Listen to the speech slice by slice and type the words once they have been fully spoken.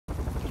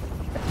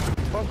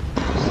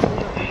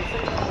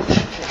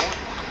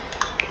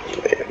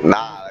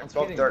Nah, like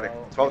 12:30.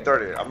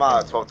 12:30. I'm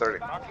out at 12:30.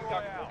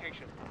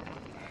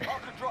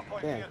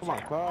 Damn, come on,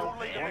 bro.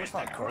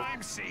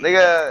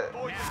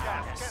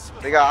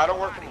 Nigga, I don't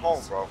work from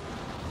home, bro.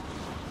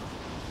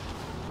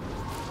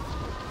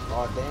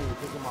 Oh, damn, you're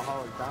taking my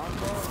hard down,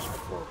 bro? That's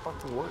still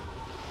fucking work.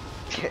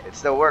 It's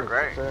still work,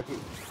 right?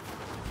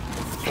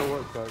 It's still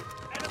work, bro.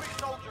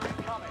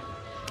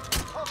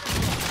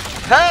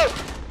 Help!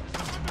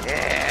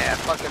 Yeah,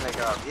 fucking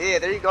nigga up. Yeah,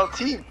 there you go,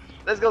 team.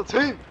 Let's go,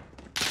 team.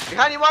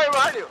 Behind you, Mario,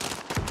 behind you.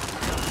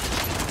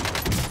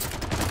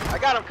 I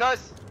got him,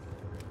 cuz.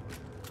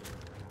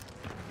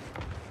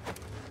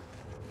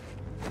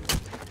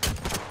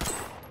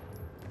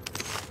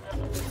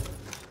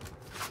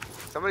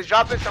 Somebody's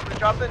dropping, somebody's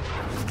dropping.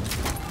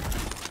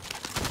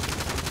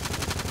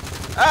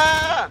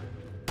 Ah!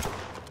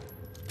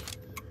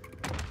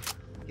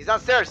 He's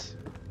downstairs.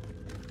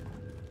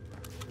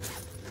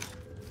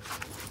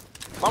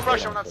 One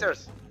rush him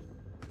downstairs.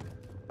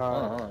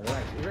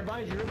 Relax.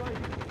 Behind you.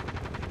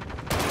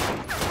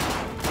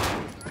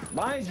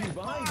 Behind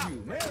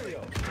you,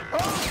 Mario.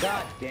 Oh,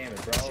 God damn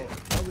it, bro.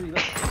 Nobody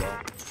left, bro.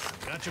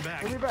 Got your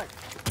back. Give me back.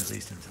 At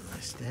least until I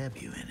stab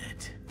you in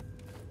it.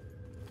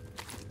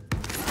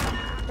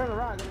 Turn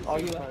around. Oh,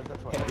 you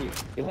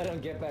let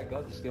him get back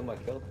up to steal my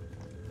kill?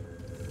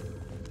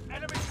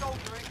 Enemy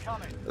soldier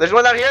incoming. There's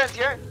one down here, it's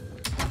here.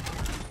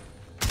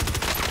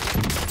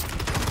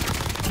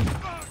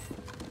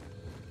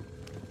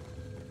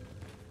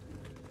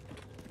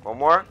 One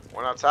more,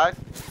 one outside.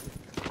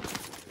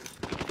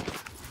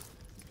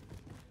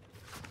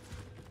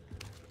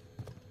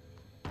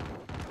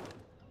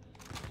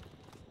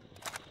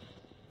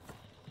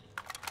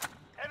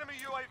 Enemy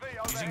UAV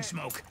Using overhead.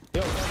 smoke.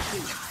 Yo,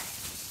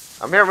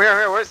 I'm here,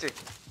 where is he?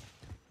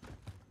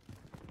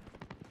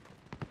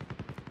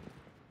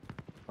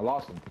 I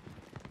lost him.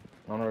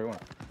 I don't know where he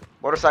went.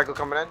 Motorcycle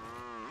coming in.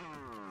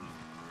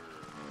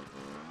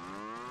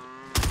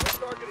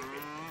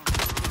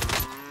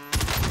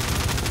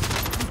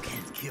 You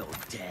can't kill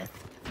death.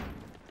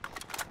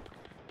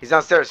 He's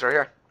downstairs, right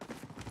here.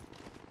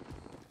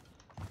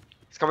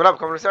 He's coming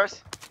the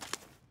stairs.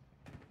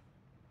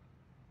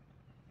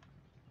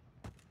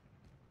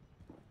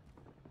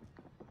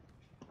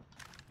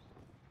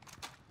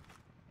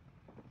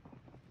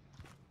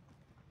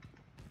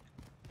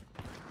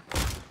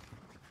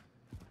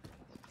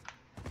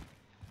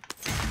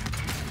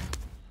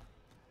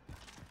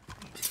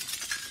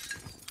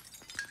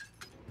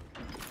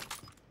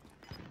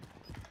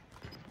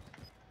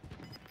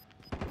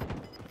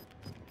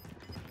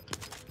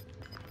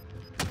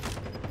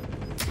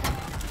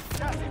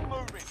 Gas is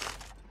moving.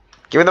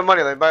 Give me the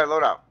money, let me buy a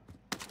loadout.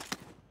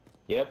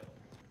 Yep.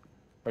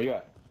 Where you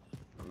at?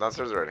 I'm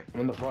downstairs already.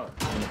 I'm in the front.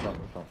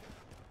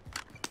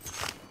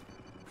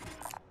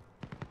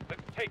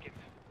 Let's take it.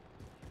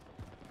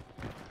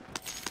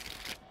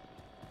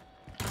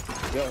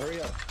 Yo,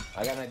 hurry up.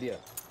 I got an idea.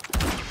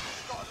 Got a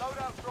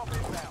loadout drop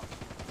inbound.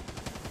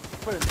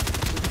 Put it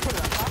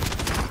on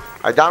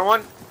top. I down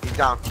one, he's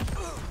down.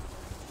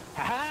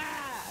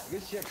 Ha!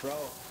 Good shit, bro.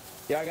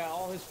 Yeah, I got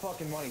all his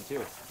fucking money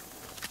too.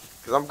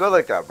 Cause I'm good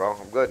like that, bro.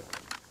 I'm good.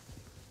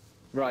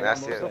 Bro, I got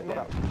That's most it. of it.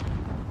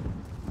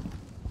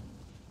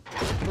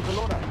 Put the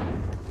load out.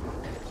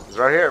 He's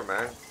right here,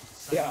 man.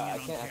 Yeah, I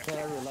can't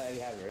ever let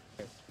you have it.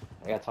 Right?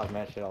 I gotta talk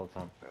mad shit all the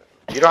time.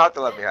 You don't have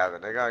to let me have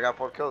it, nigga. I got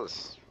 4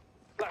 kills.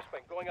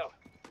 Flashbang going up.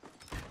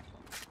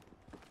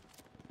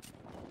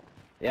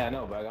 Yeah, I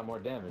know, but I got more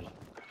damage.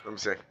 Let me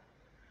see.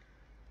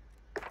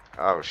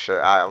 Oh shit.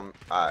 Alright,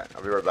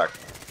 I'll be right back.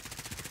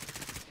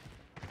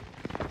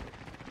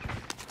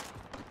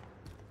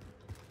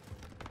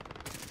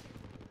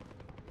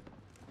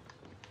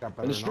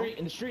 In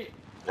the street.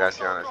 Yeah, I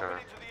see on it. Dropping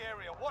into the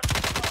area. Watch the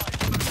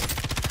side.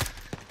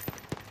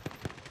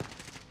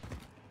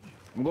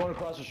 I'm going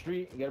across the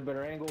street, get a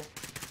better angle.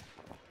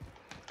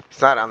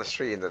 It's not on the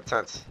street in the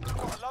tents. Got a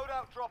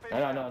loadout drop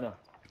inbound. No.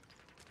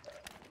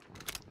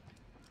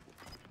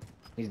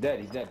 He's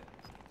dead.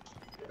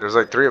 There's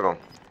like 3 of them.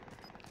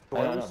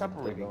 Why are we They're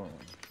separating? going.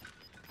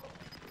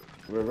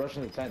 We're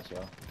rushing the tents,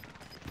 yo.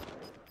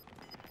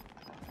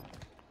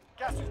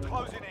 Gas is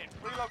closing in.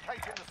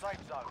 Relocating the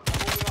safe zone.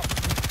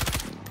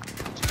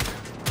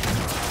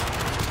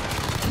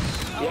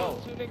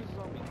 Yo, 2 niggas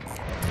on me.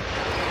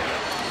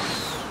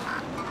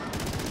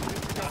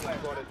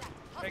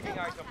 Taking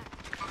item.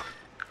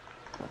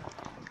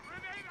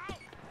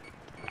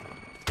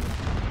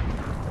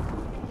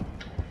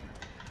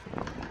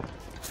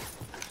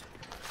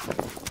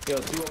 Yo,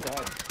 2 up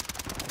ahead.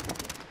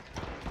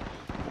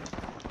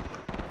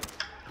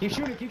 Keep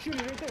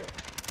shooting right there.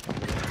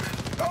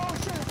 Oh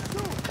shit, it's 2.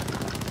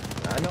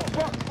 I know.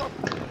 Fuck.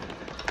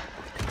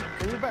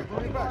 Bring me back.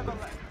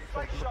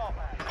 Stay sharp.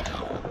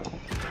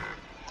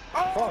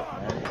 Fuck,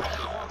 man.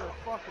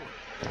 Motherfucker.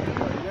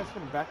 Bro, you guys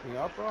can back me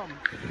up, bro. I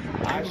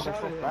I'm shot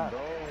so him, fast.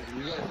 bro.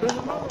 There's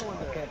another one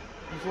there.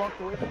 He's locked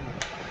away from me.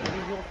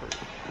 He's your first.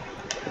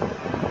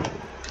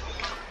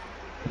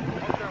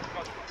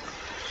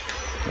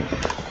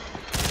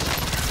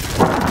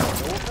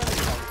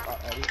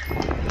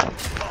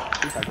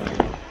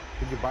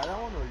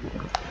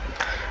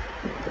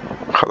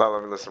 on,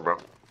 let me listen, bro.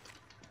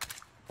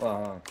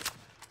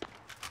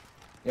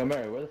 Yo,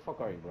 Mary, where the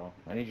fuck are you, bro?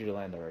 I need you to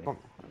land already. I'm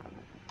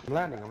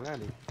landing.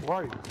 Where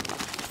are you?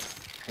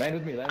 Land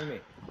with me, land with me.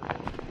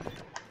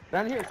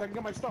 Land here so I can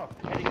get my stuff.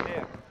 Heading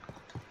there.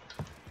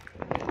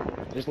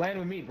 Just land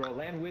with me, bro.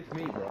 Land with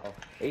me, bro.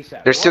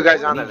 ASAP. There's two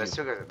guys on there. Need There's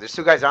you. there's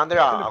two guys on there.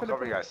 I'll Put it, cover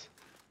put you it. guys.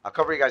 I'll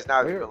cover you guys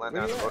now if you Where- can land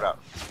where there on the you loadout.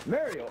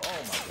 Mario,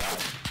 oh my god.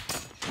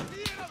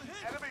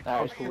 Enemy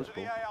Alright, it's dropping cool, it's into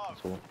cool. the AO.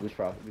 It's cool.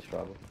 We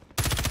struggle.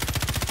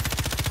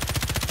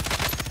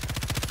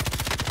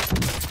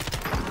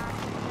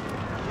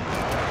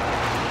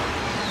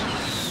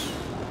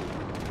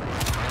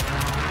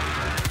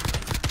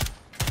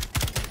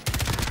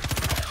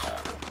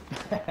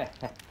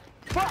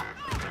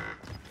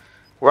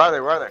 Where are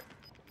they? Where are they?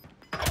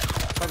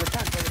 By the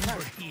tent.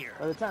 Here.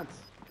 By the tents.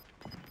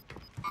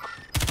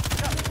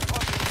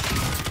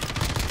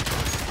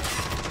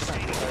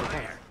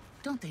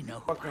 Don't they know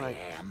who Fucking I like,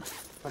 am?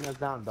 putting us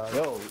down, dog.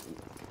 Yo,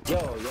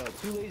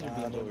 two laser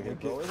beams over here,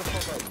 bro. Where the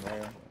fuck are you,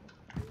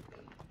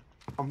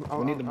 Mario?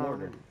 We need the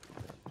mortar.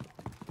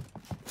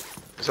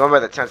 There's one by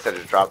the tents that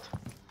just dropped.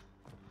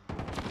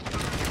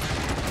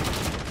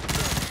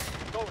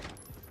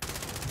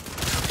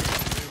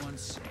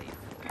 Everyone's safe.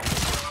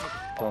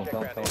 Don't.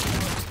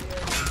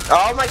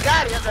 Oh my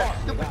god, he has that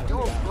stupid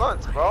dual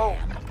blunts, bro.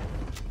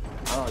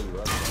 I know you,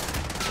 right?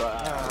 But,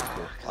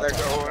 He's like,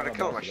 oh, we're gonna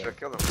kill him. I should have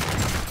killed him.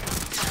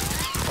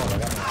 Oh, I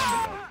got my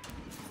hand back.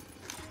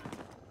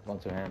 One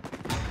to hand.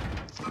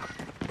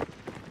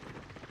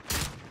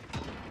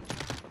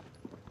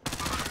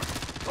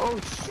 Oh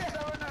shit, I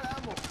ran out of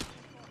ammo.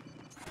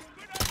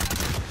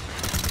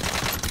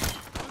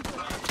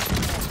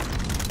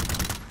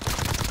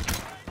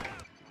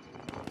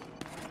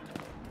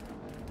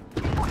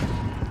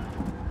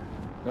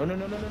 No.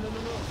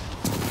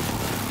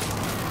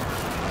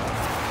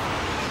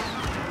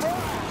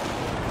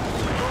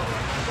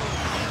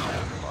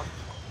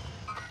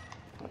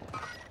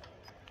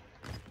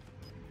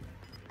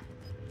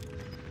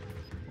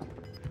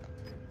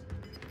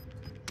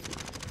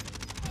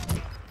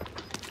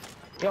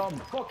 Yo, I'm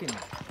fucking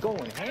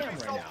going ham Enemy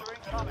right now. soldier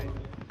incoming.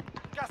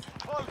 Gas is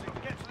closing.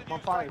 Get to the I'm new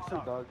on fire safe too,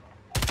 zone. dog.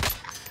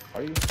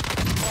 Are you?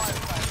 Fire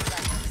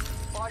station.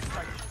 Buy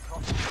station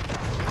crossing.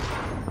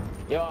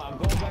 Yo, I'm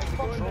going back to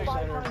Coordinate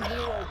Center.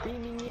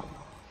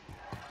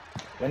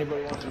 If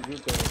anybody wants to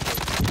group there,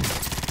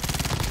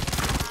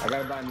 I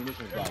gotta buy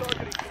munitions back.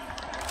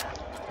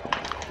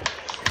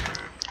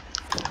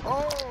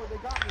 Oh, they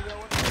got me, yo.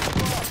 What the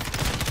fuck?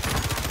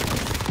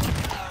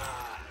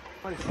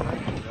 What is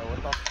sniping, yo?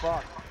 What the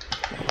fuck?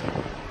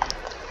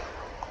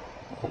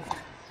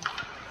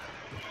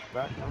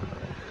 Back now.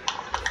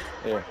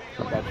 Here,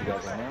 got you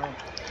guys right now.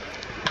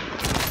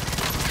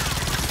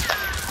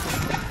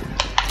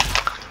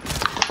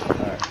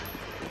 Alright.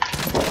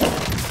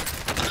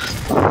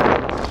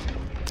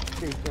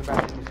 Okay, he's came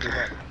back. Let me see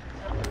that.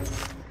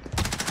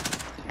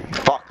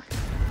 Fuck.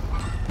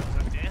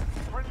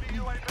 Friendly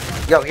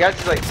UAV. Yo, he has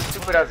these like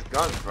stupid ass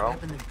guns, bro.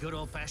 Happened to good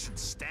old-fashioned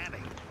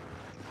stabbing.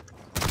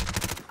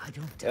 I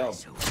don't Yo. die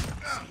so easy.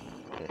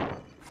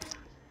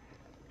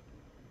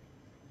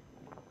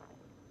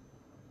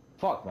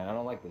 Fuck, man, I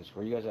don't like this.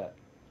 Where you guys at?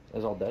 You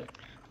guys all dead?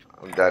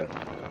 I'm dead.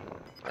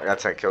 I got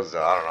 10 kills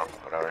though. I don't know.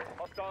 Whatever.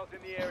 Hostiles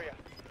in the area.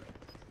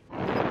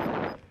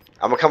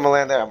 I'm gonna come and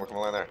land there. I'm gonna come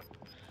and land there.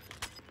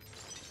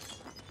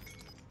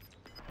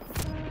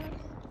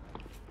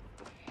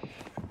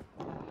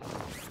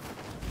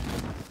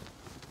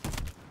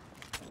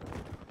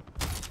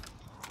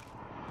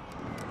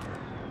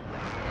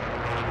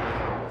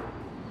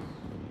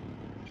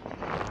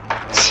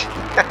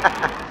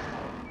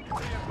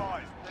 Be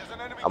advised. There's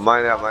an enemy. I'm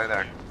lying there. I'm lying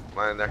there. I'm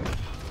lying there.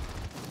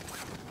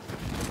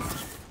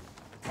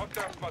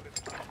 Hostile spotted.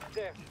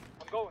 There.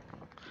 I'm going.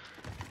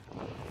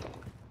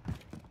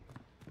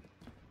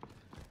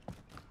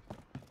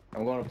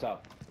 I'm going up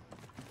top.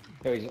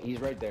 Yo, he's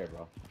right there,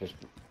 bro. Just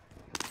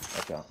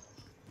watch out.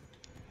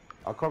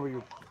 I'll cover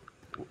you,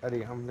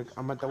 Eddie. I'm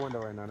at the window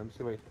right now. Let me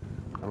see. Wait,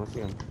 I don't see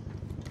him.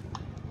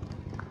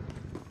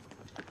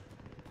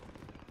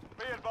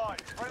 Be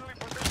advised. Friendly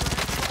position.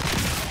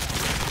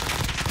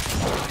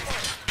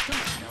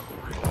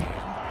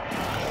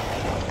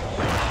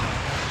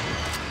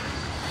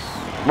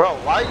 Bro,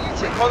 why you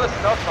take all the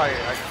stuff I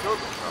killed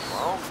him from,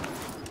 bro?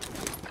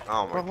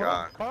 Oh my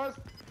god. Pause.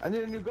 I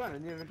need a new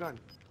gun.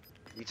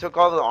 You took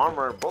all the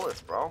armor and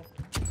bullets, bro.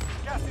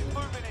 Gas is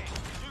moving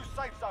in. New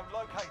safe zone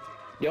located.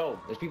 Yo,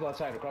 there's people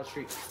outside across the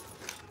street.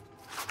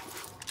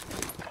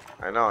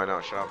 I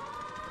know. Shut up.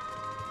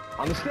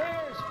 On the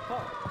stairs!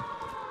 Fuck.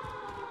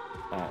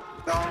 Alright.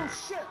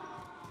 Oh shit!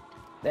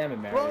 Damn it,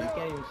 Mary. Bro, You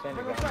can't even stand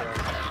your bring ground, us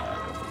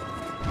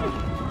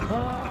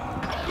bro.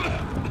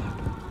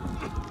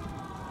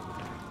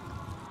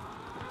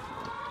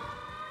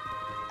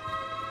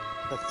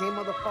 The same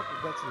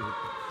motherfucker gets me.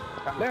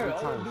 Got me Mary, 3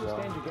 all you times, do is yo.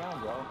 stand your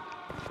ground, bro.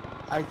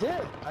 I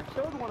did. I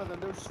killed one of them.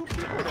 There was 2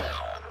 people there.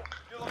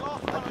 You're the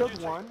last I one on killed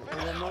duty. one, and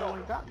then another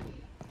one got me.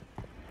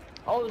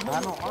 Oh, there's I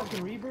no don't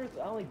fucking rebirth?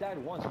 I only died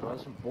once, bro.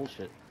 That's some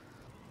bullshit.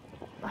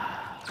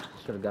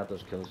 Should have got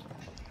those kills.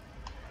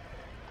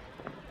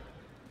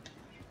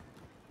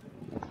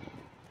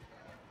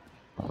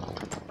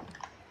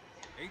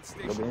 Aid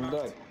Go station bring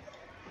mounted. back.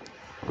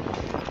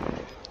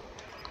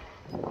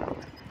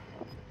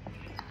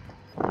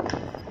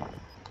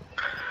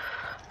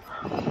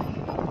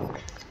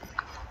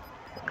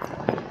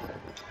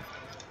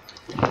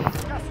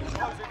 Gas is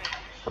closing in.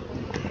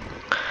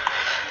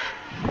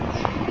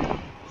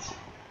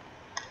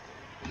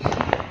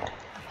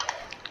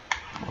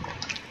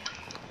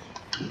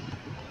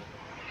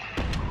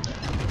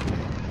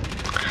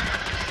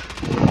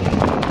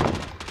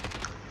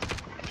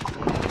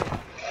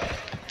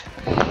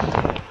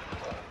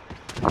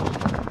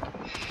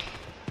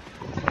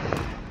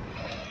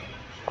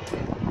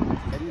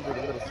 Eddie's in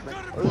the middle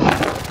smack.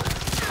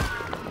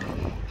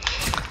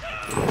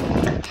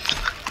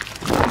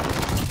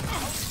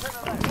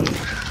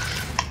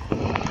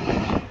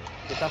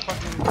 Get that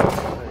fucking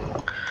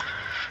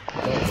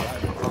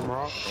from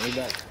wrong. Bring me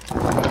back.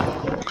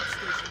 Aid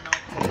station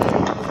mounted.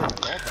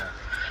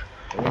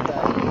 Bring me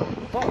back.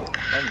 Fuck.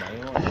 Never mind.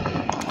 You know what?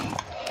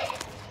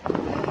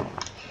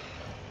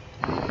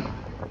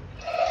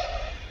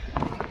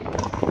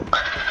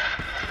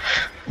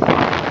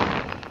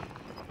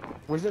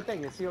 Where's the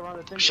thing? Is he around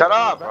the thing? Shut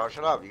up, bro.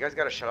 Shut up. You guys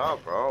gotta shut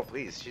up, bro.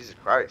 Please, Jesus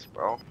Christ,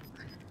 bro.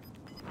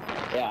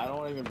 Yeah, I don't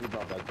want to even be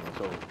brought back to him.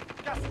 So,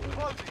 Gas is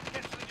closing.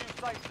 Get to the new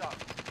safe zone.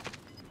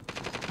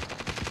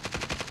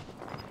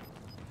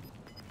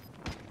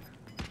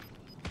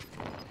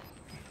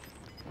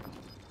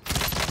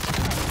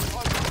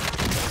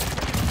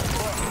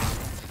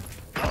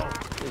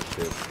 this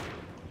shit.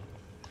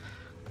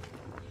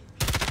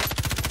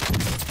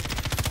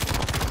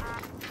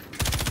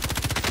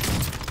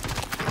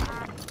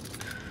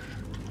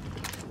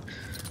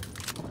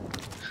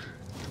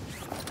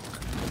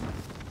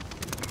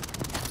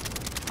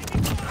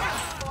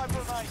 Five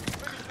remain.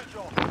 Finish the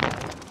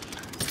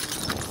job.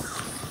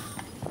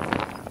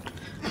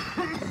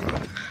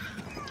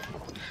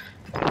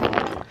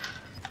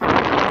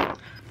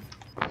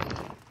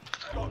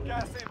 Got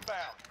gas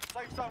inbound.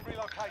 Safe zone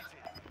relocated.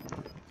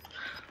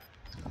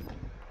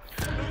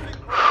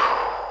 Losing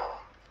ground.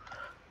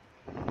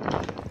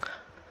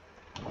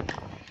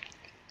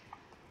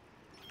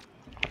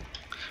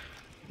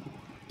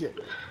 Shit.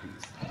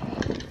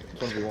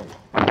 21.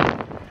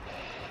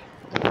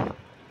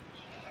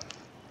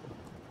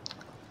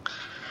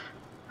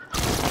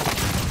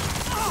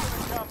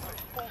 Company.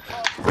 Full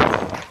target.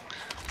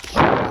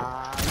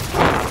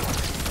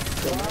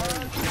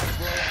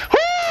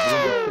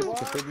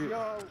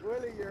 Yo,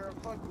 Willie, you're a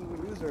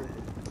fucking loser.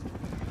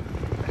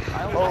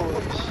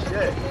 Holy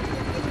shit.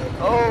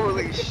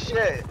 Holy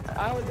shit.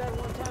 I only got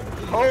one time.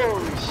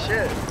 Holy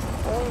shit.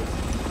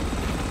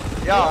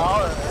 Yo,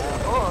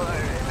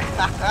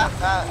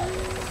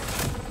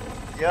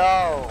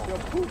 yo. Yo,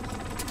 poop.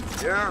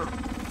 Yo.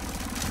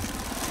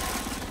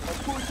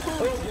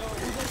 Oh, yo,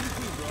 he's MVP,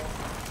 bro.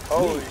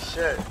 Holy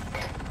shit.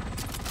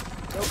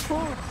 Yo,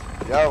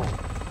 poop. Yo.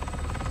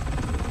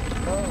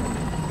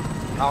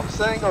 Oh, I'm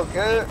saying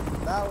okay.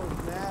 that was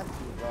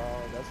nasty, bro.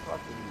 That's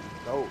fucking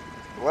dope.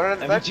 What an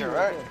adventure, MVP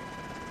right?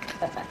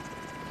 there.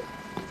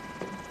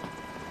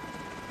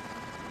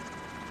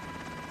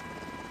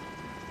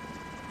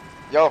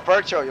 Yo,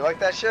 Fercho, you like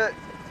that shit?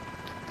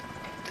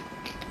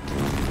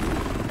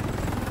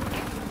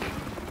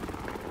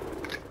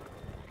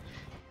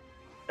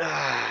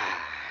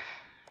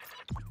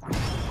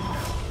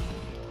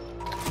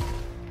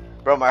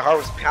 Bro, my heart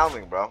was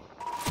pounding, bro.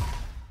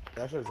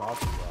 That shit's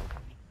awesome, bro.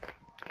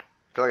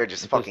 I feel like I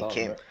just It's fucking awesome,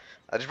 came. right?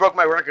 I just broke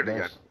my record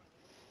again.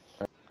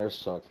 That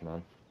sucks,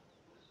 man.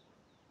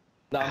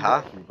 Nah, I'm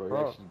Huh? happy, bro. You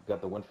Bro. actually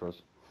got the win for us.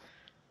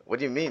 What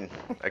do you mean?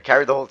 I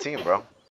carried the whole team, bro.